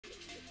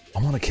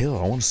I want to kill.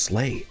 I want to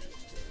slay.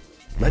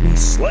 Let me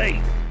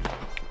slay.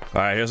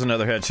 All right, here's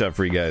another headshot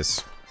for you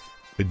guys.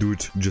 I do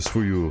it just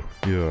for you.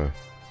 Yeah.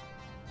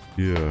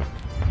 Yeah. You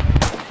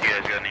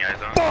guys got any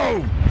eyes on?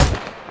 Boom!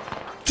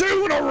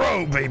 2 in a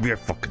row, baby. I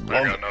fucking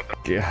love it.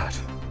 God.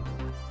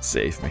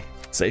 Save me.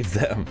 Save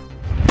them.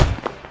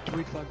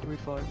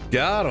 3-5.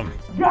 Got him.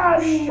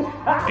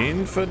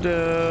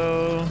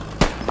 Infidel.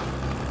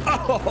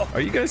 Oh,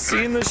 are you guys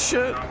seeing this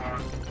shit?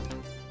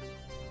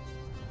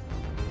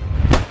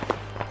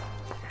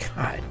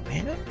 God,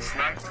 man.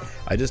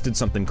 I just did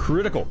something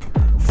critical.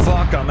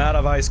 Fuck, I'm out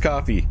of iced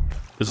coffee.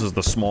 This is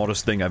the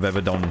smartest thing I've ever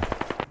done.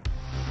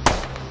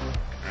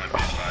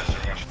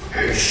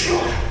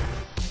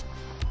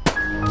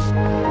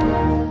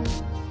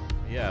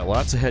 Yeah,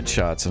 lots of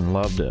headshots and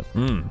loved it.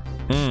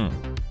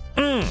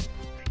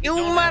 You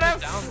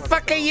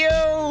motherfucker,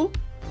 you!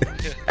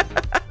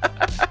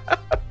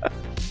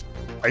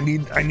 I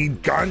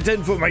need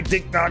content for my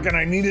TikTok and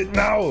I need it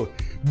now.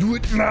 Do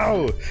it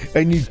now.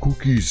 I need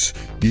cookies.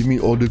 Give me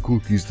all the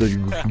cookies that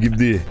you give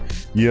the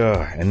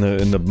and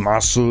the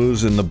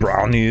mussels and the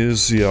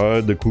brownies,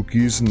 the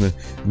cookies and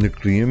the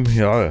cream,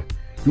 Do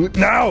it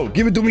now.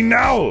 Give it to me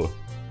now.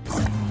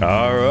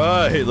 All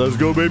right, let's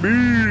go, baby.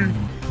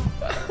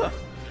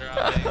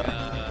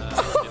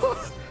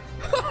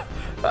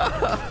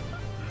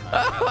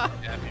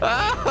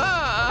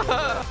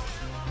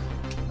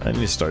 I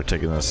need to start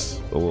taking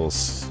this a little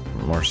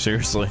more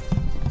seriously.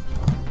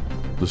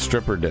 The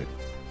stripper dick. I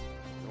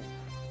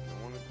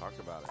want to talk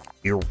about it.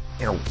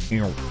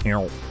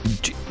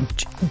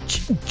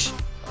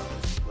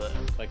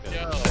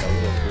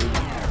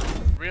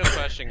 Real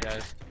question,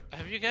 guys.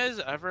 Have you guys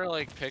ever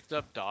like picked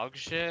up dog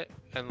shit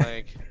and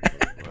like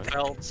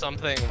felt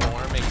something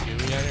warm and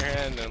gooey on your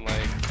hand and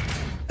like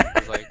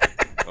was like,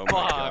 Oh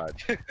my god.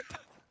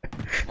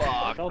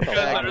 fuck, because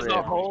there's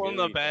a hole in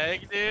the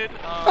bag, dude.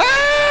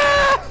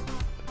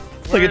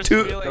 Like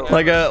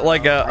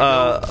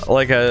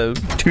a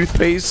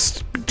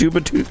toothpaste, tube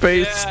of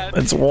toothpaste. Yeah.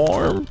 It's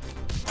warm.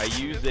 I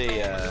use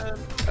a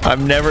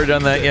I've never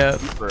done that yet.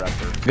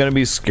 forever. I'm gonna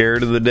be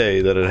scared of the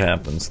day that it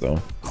happens, though.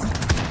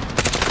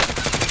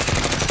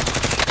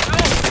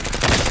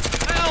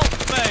 Help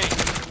me!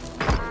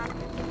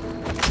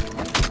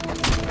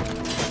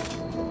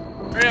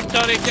 Hurry up,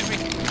 Tony, get me.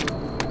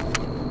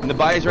 And the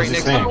buy's right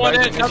next to Another me. one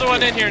in, another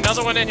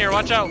one in here,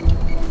 watch out.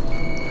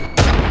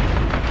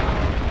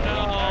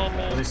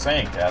 What is he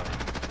saying, Cap?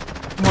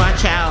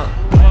 Watch out.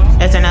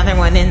 There's another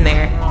one in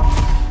there.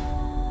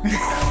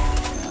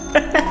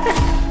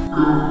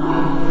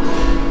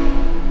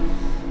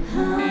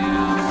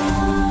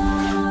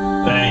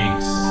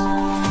 Thanks.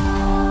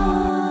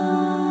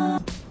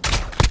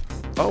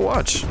 Oh,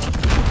 watch.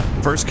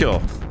 First kill.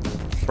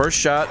 First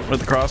shot with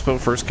the crossbow,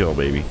 first kill,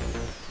 baby.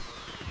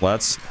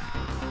 Let's...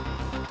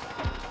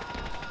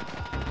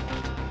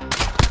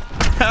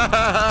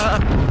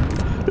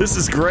 This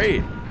is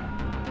great.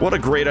 What a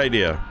great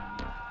idea.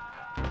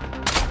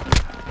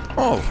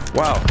 Oh,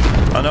 wow.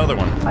 Another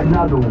one.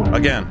 Another one.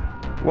 Again.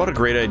 What a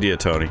great idea,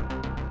 Tony.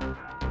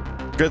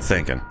 Good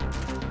thinking.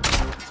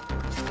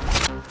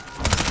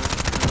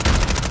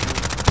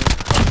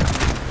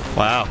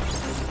 Wow.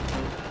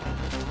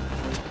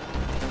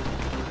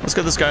 Let's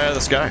get this guy out of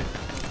the sky.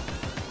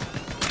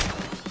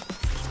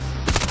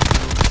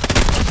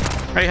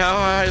 Hey, how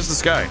high is the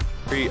sky?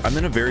 I'm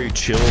in a very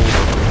chill...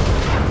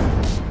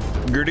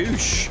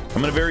 Gerdoosh.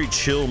 I'm in a very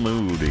chill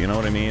mood, you know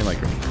what I mean? Like,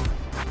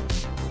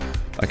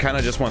 I kind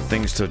of just want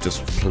things to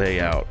just play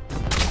out.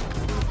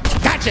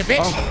 Gotcha, bitch!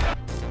 Oh.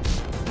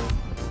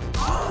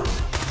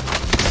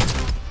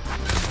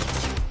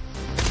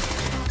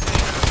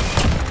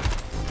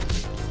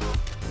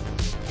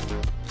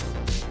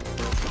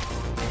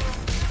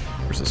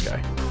 Where's this guy?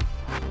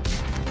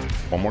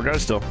 One more guy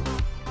still.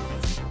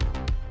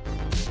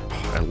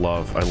 I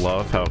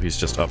love how he's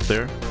just up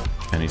there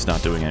and he's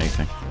not doing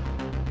anything.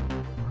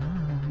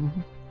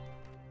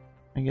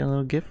 I got a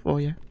little gift for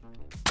you.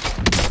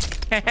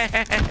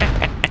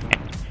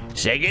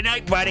 Say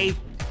goodnight, buddy.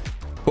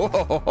 Ho,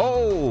 ho, ho,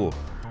 ho.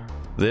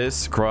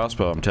 This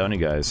crossbow, I'm telling you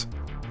guys,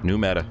 new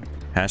meta.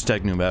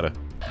 Hashtag new meta.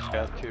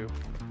 Got two.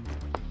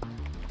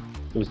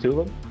 There's two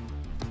of them?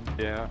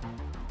 Yeah.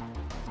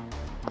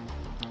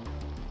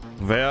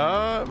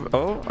 Where?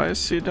 Oh, I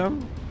see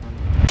them.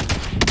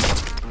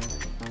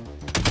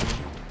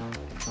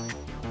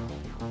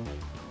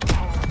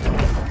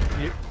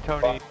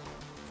 Tony.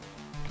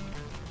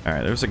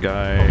 Alright, there's a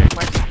guy. There we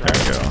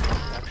go.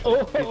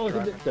 Oh,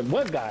 the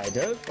one guy,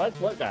 dude. That's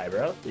one guy,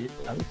 bro.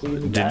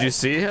 Did you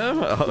see him?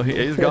 Oh,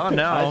 he's gone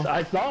now.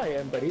 I saw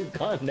him, but he's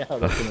gone now.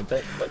 That's an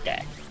one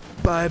guy.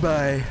 Bye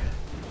bye.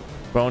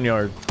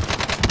 Boneyard.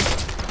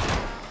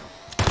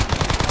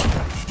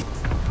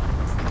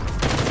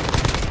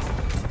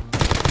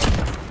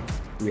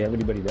 Do we have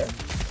anybody there?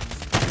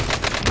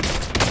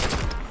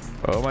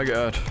 Oh my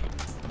god.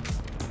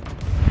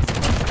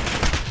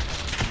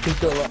 He's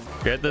still up.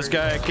 Get this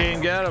guy, King,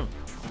 get him.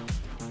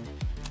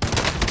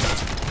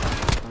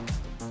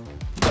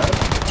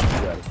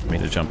 I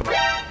need to jump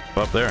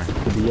up there. Do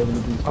we have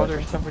anybody? Oh,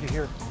 there's somebody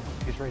here.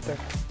 He's right there.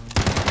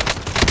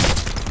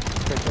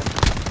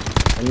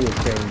 And he was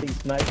getting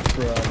sniped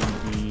from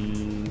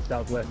the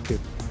southwest too.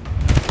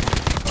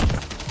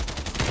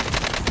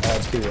 I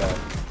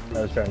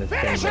was trying to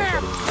stand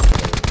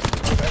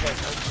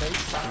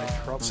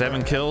by.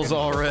 7 kills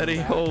already?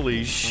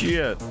 Holy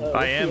shit.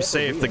 I am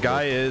safe. The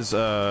guy is,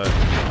 oh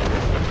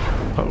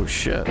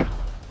shit.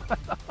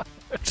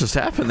 What just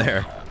happened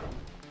there?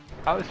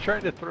 I was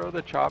trying to throw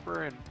the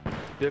chopper and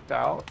dip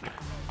out.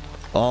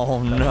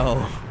 Oh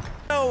no.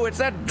 Oh, it's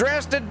that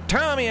dressed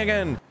Tommy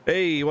again.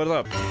 Hey, what's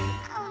up?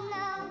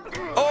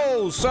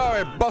 Oh,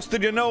 sorry,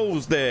 busted your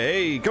nose there.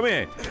 Hey, come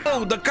here.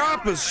 Oh, the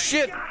coppers.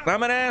 Shit,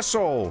 I'm an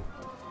asshole.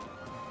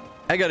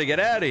 I gotta get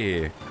out of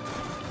here.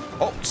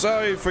 Oh,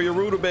 sorry for your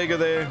rutabaga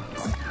there.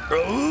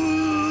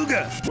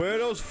 Where are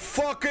those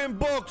fucking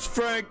books,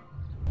 Frank?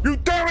 You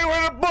tell me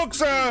where the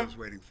books are.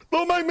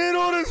 Don't make me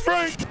do this,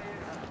 Frank.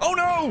 Oh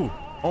no.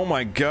 Oh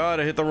my god,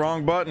 I hit the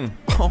wrong button.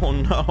 Oh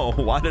no,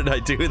 why did I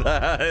do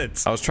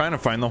that? I was trying to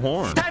find the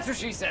horn. That's what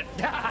she said.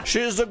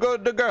 She's a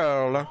good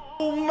girl.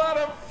 Oh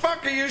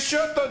motherfucker, you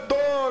shut the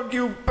dog,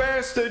 you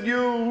bastard,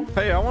 you.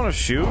 Hey, I want to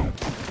shoot.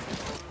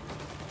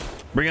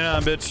 Bring it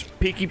on, bitch.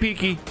 Peeky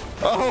peeky.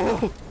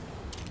 Oh.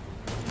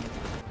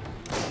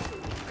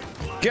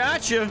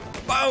 Gotcha.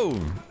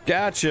 Boom.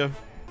 Gotcha.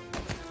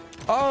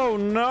 Oh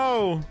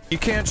no. You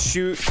can't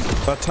shoot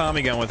a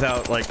Tommy gun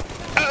without like...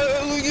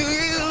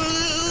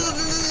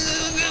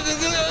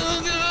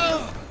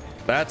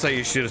 That's how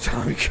you shoot a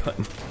Tommy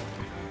gun.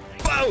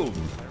 Boom!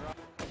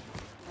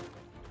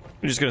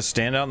 You're just gonna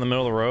stand out in the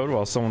middle of the road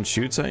while someone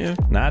shoots at you?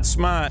 Not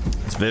smart.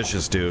 It's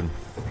vicious, dude.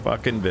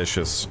 Fucking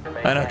vicious.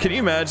 I know, can you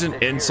imagine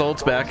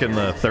insults back in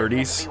the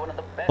 30s?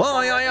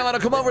 Well, yeah, I'm gonna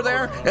come over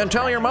there and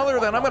tell your mother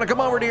that I'm gonna come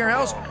over to your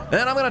house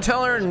and I'm gonna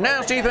tell her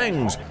nasty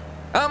things.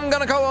 I'm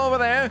gonna go over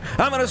there,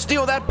 I'm gonna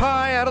steal that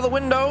pie out of the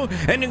window,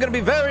 and you're gonna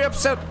be very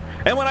upset.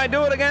 And when I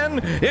do it again,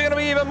 you're gonna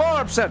be even more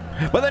upset.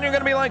 But then you're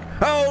gonna be like,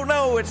 oh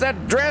no, it's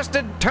that dressed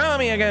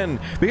Tommy again.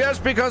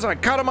 Because I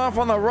cut him off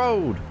on the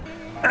road.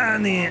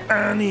 Annie.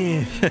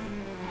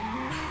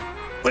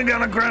 We're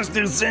gonna cross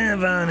the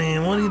sand, Annie.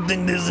 What do you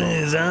think this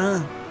is,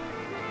 huh?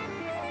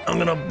 I'm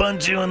gonna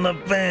punch you in the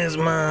face,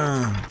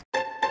 man.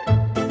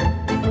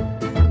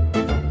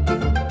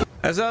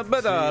 As a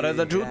badare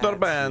da tutto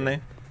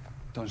bene.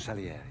 Don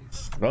Salieri.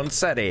 Non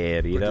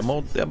Salieri, da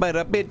monte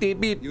per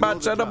bit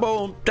pazza da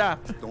monta.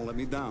 Don't let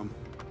me down.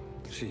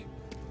 Sì.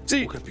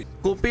 Sì,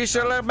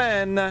 colpisce la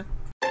penna.